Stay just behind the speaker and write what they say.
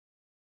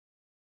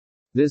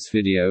This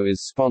video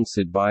is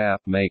sponsored by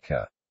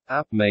AppMaker.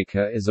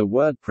 AppMaker is a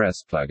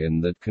WordPress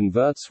plugin that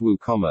converts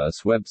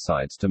WooCommerce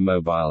websites to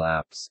mobile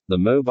apps. The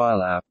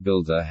mobile app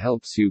builder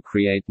helps you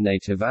create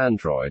native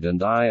Android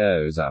and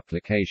iOS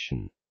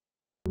application.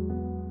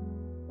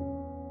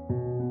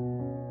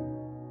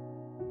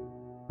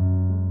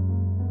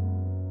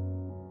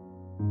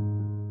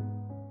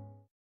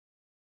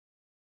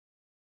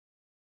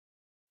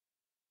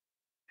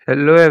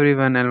 Hello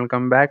everyone and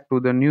welcome back to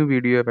the new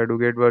video of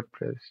Educate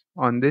WordPress.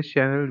 On this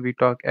channel we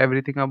talk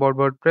everything about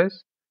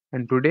WordPress,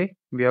 and today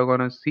we are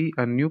gonna see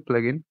a new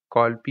plugin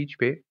called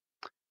PeachPay.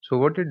 So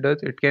what it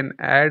does, it can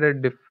add a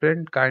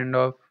different kind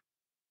of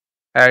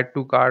add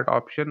to cart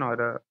option or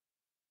a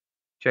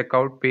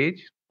checkout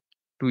page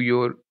to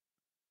your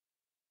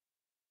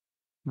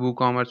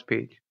WooCommerce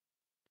page.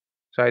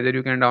 So either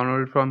you can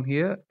download it from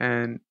here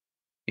and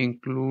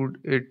include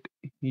it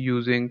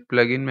using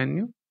plugin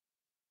menu,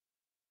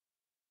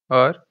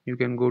 or you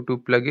can go to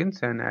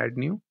plugins and add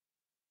new,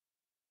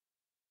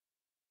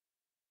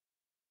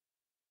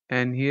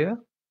 and here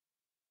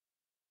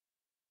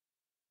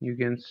you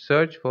can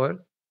search for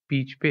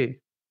PeachPay.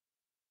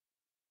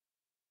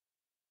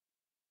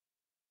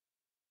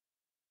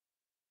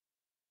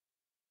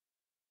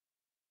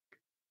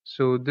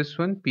 So this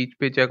one,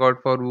 PeachPay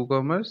checkout for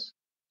WooCommerce.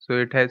 So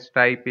it has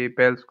Stripe,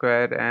 PayPal,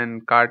 Square,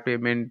 and card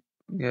payment,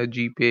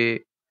 GPay,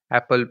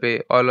 Apple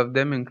Pay, all of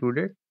them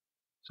included.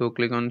 So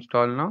click on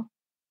install now.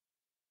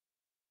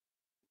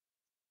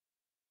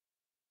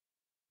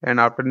 And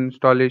after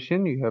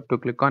installation, you have to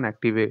click on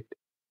activate.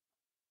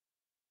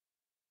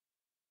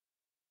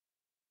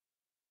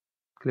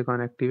 Click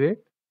on activate.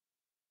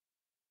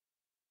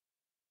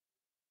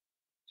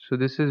 So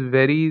this is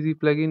very easy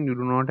plugin. You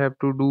do not have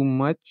to do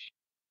much.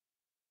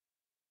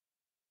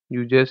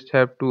 You just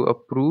have to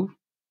approve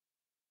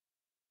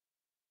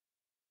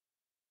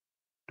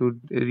to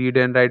read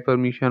and write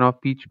permission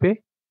of PeachPay.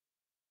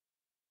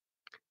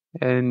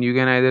 And you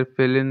can either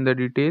fill in the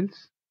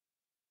details.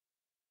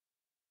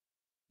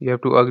 You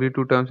have to agree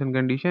to terms and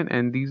condition,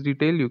 and these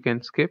details you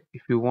can skip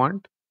if you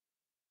want.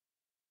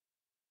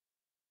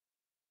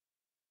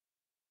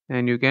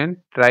 And you can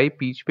try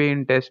PeachPay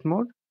in test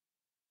mode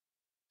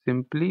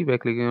simply by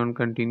clicking on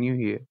continue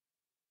here,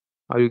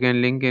 or you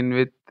can link in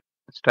with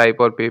Stripe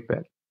or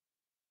PayPal.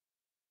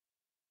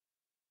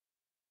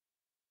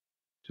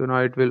 So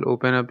now it will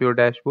open up your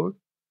dashboard.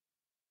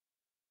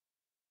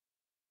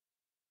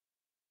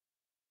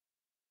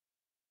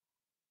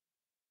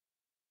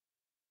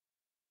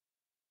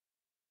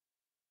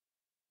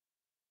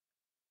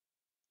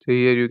 So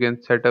here you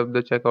can set up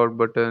the checkout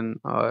button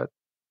or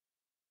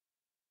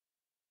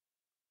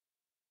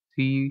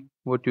see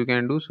what you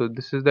can do. So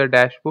this is the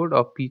dashboard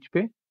of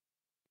PeachPay.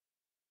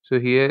 So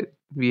here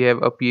we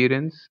have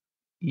appearance.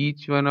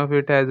 Each one of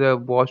it has a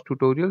watch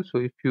tutorial. So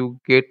if you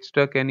get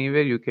stuck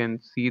anywhere, you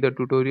can see the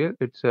tutorial.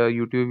 It's a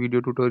YouTube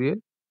video tutorial.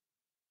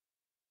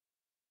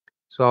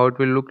 So how it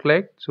will look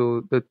like.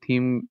 So the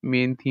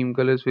main theme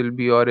colors will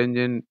be orange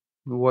and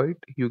white.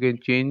 You can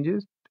change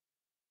it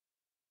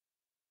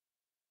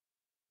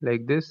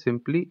like this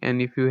simply,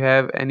 and if you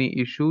have any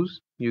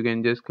issues, you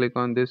can just click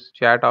on this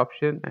chat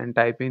option and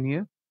type in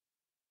here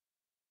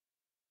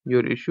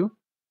your issue.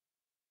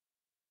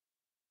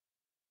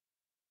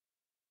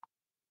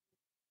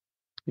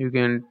 You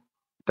can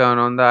turn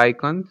on the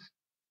icons,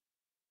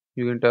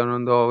 you can turn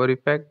on the hover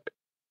effect,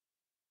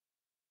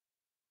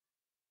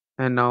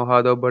 and now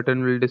how the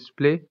button will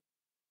display.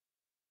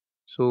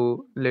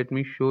 So let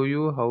me show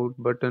you how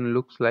button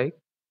looks like.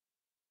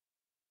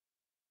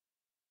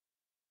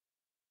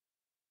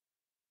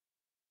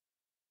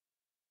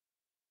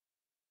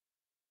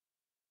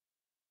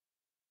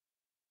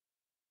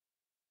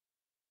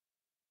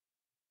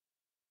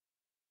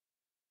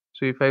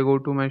 So if I go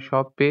to my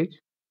shop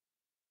page,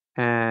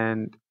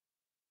 and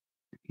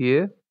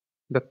here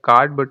the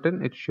cart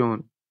button is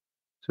shown.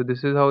 So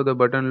this is how the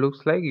button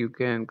looks like. You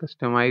can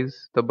customize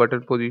the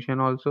button position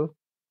also.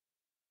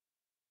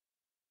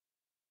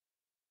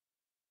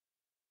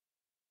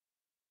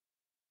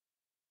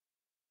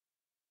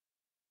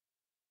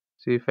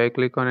 So if I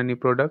click on any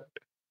product,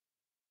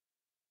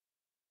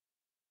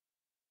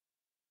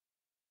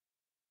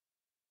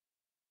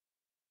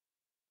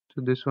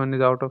 so this one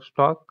is out of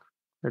stock.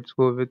 Let's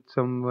go with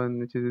someone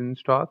which is in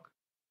stock.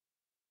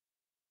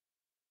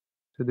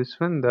 So this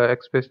one, the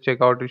express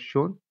checkout is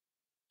shown.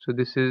 So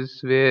this is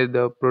where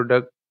the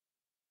product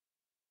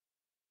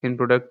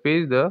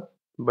page, the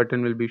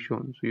button will be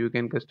shown. So you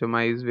can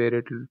customize where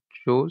it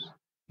shows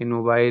in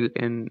mobile.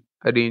 In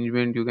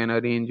arrangement, you can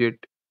arrange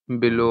it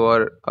below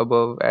or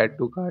above add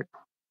to cart.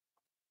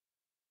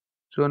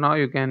 So now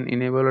you can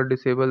enable or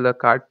disable the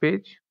cart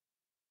page,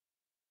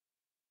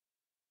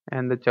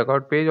 and the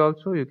checkout page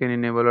also. You can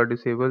enable or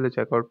disable the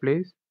checkout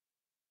page.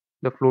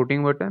 The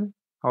floating button,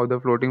 how the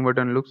floating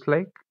button looks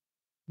like.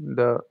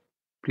 The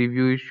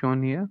preview is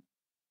shown here.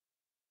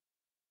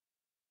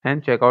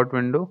 And checkout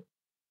window,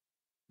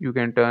 you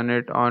can turn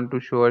it on to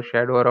show a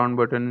shadow around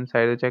button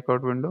inside the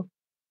checkout window.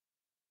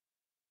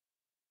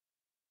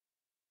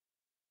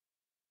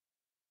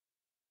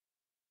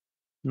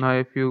 Now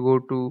if you go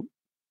to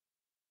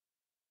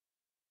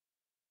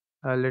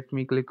let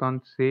me click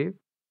on save.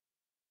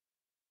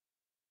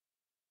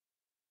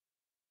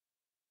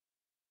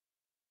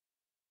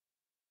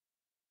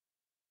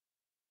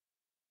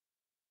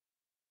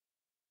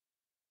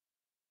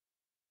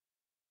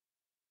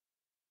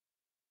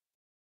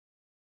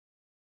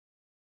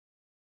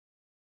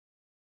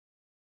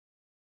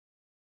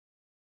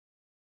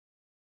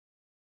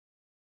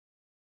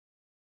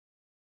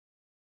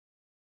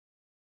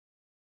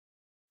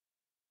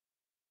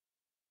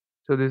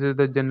 So this is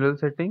the general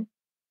setting.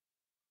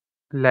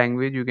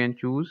 Language, you can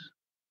choose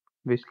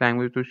which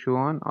language to show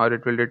on, or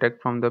it will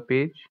detect from the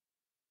page.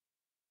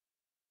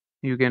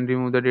 You can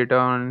remove the data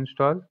on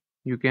install.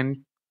 You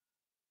can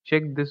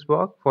check this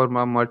box for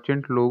my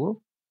merchant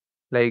logo,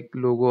 like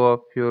logo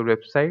of your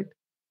website.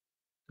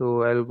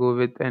 So I'll go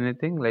with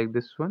anything like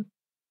this one.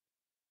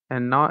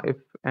 And now if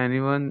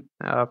anyone,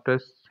 after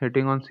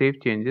hitting on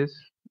save changes,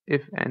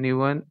 if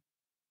anyone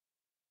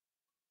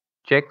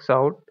checks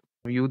out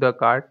view the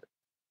cart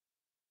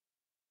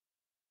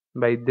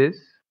by this,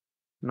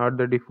 not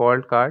the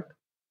default cart,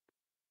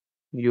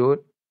 your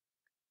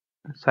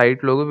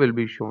site logo will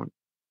be shown.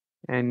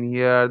 And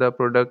here are the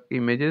product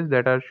images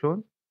that are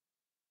shown.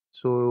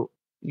 So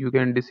you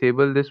can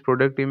disable this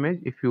product image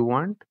if you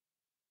want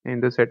in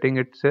the setting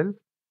itself.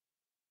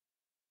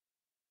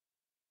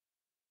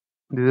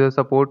 This is a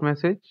support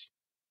message.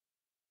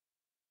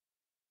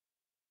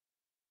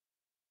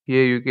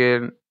 Here you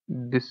can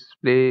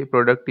display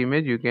product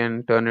image, you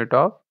can turn it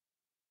off.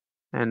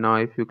 And now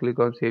if you click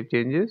on save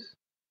changes,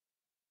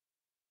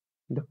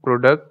 the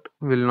product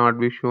will not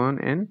be shown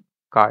in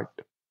cart.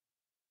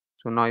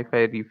 So now if I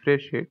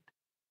refresh it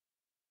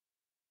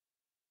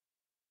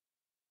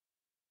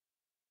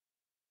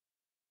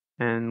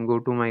and go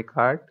to my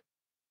cart,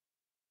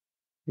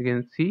 you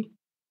can see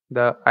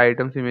the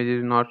items image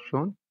is not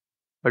shown,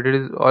 but it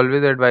is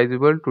always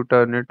advisable to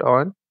turn it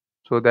on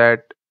so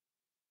that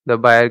the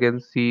buyer can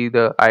see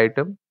the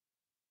item.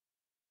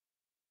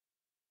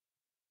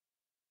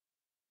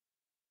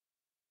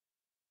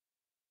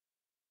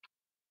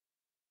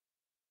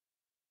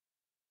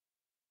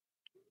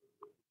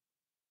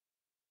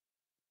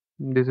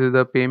 This is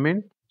the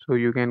payment, so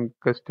you can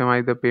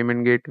customize the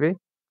payment gateway.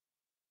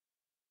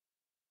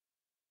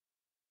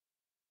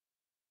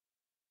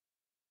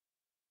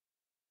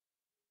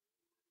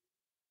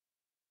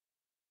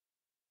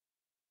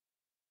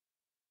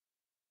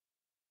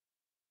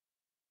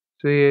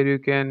 So here you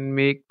can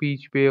make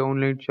PeachPay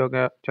online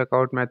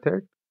checkout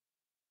method.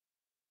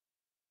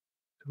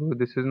 So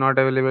this is not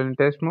available in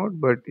test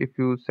mode, but if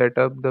you set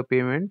up the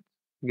payment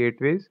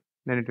gateways,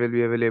 then it will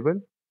be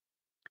available.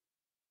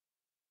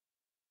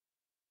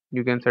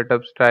 You can set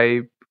up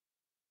Stripe,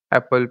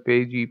 Apple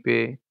Pay,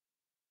 GPay,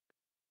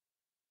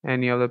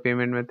 any of the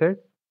payment method.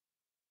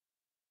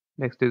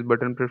 Next is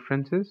button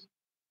preferences.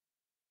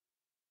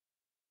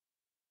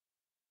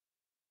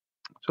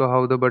 So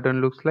how the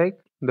button looks like,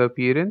 the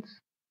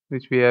appearance,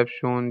 which we have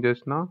shown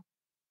just now.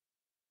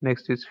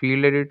 Next is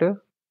field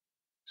editor.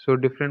 So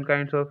different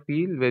kinds of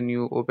field when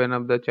you open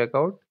up the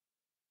checkout.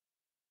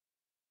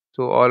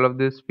 So all of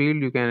this field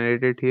you can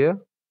edit it here.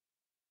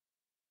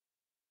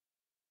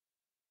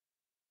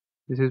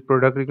 This is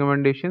product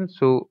recommendation.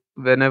 So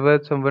whenever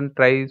someone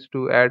tries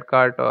to add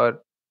cart or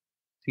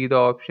see the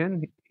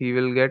option, he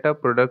will get a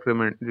product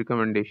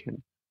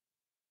recommendation.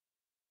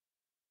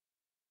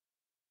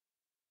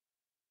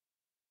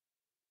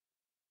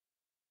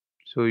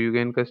 So you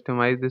can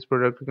customize this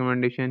product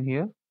recommendation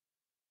here.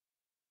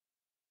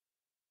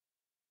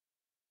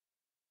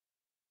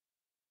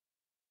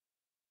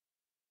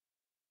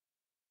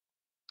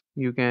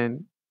 You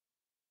can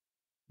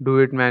do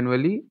it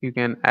manually. You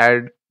can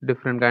add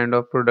different kind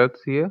of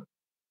products here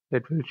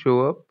that will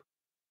show up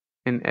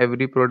in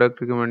every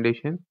product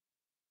recommendation.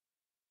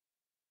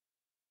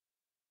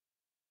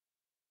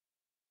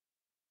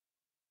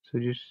 So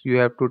just you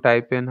have to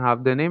type in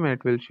half the name and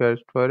it will search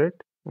for it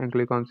and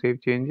click on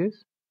save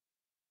changes.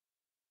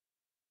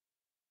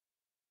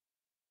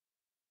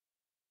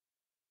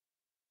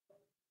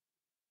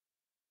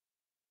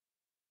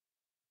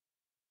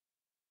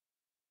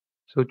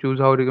 So choose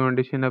how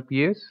recommendation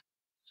appears.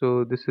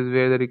 So this is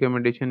where the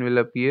recommendation will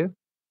appear.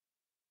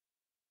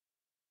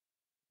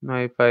 Now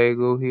if I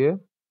go here,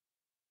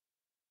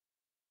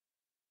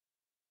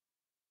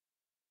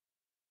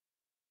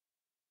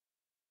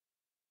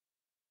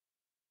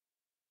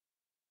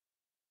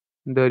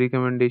 the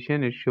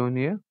recommendation is shown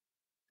here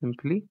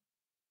simply,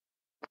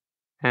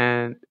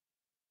 and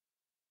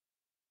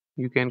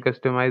you can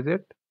customize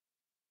it.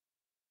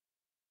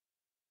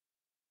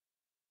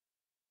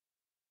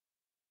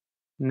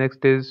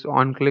 Next is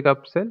on click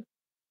upsell.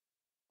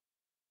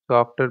 So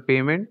after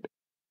payment,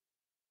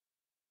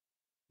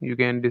 you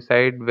can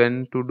decide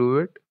when to do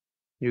it.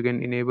 You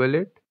can enable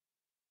it.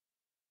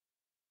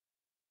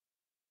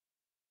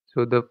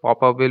 So the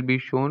pop-up will be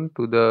shown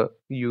to the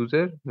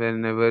user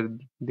whenever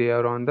they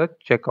are on the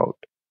checkout.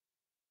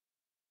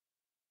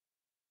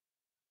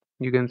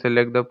 You can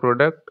select the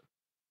product,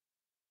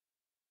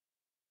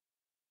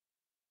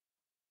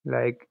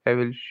 like I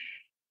will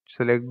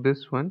select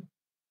this one,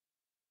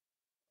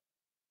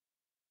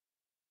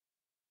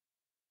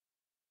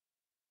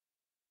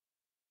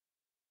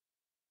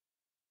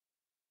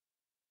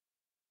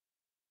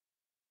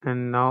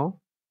 and now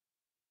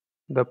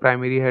the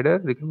primary header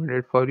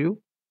recommended for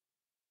you.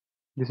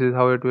 This is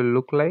how it will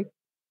look like,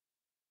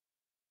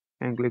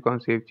 and click on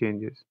save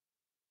changes.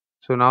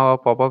 So now a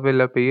pop-up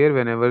will appear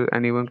whenever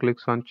anyone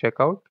clicks on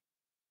checkout.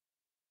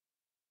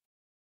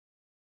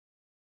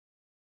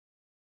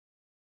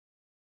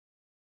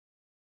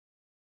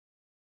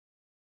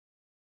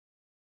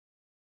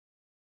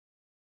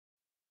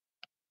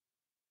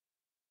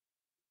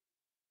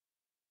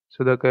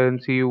 So the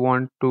currency you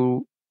want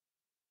to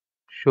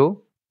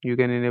show, you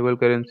can enable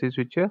currency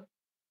switcher,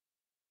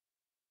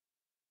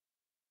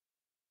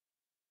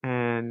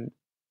 and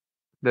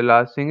the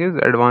last thing is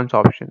advanced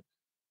option.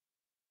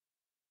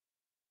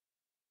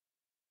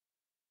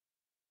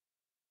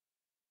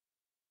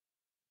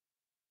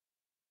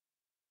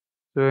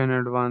 So in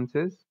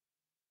advances,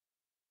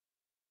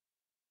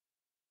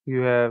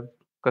 you have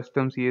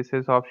custom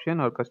CSS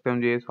option or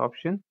custom JS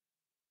option.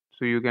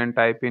 So you can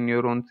type in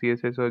your own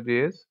CSS or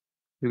JS.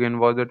 You can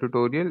watch the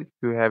tutorial if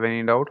you have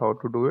any doubt how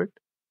to do it.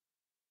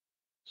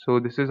 So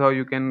this is how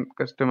you can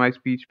customize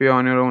PeachPay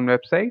on your own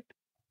website.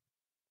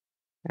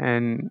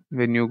 And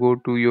when you go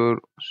to your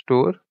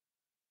store,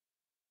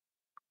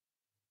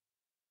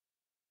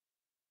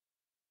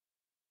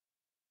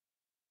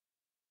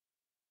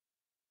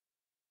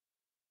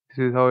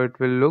 this is how it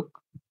will look,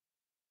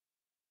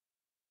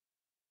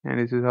 and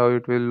this is how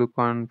it will look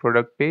on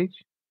product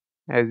page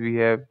as we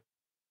have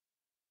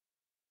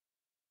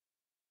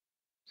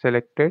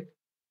selected.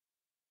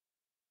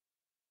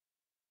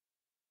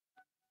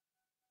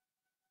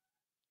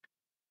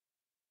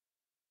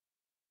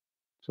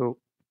 So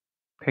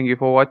thank you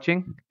for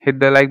watching. Hit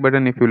the like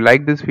button if you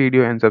like this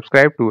video and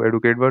subscribe to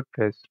Educate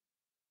WordPress.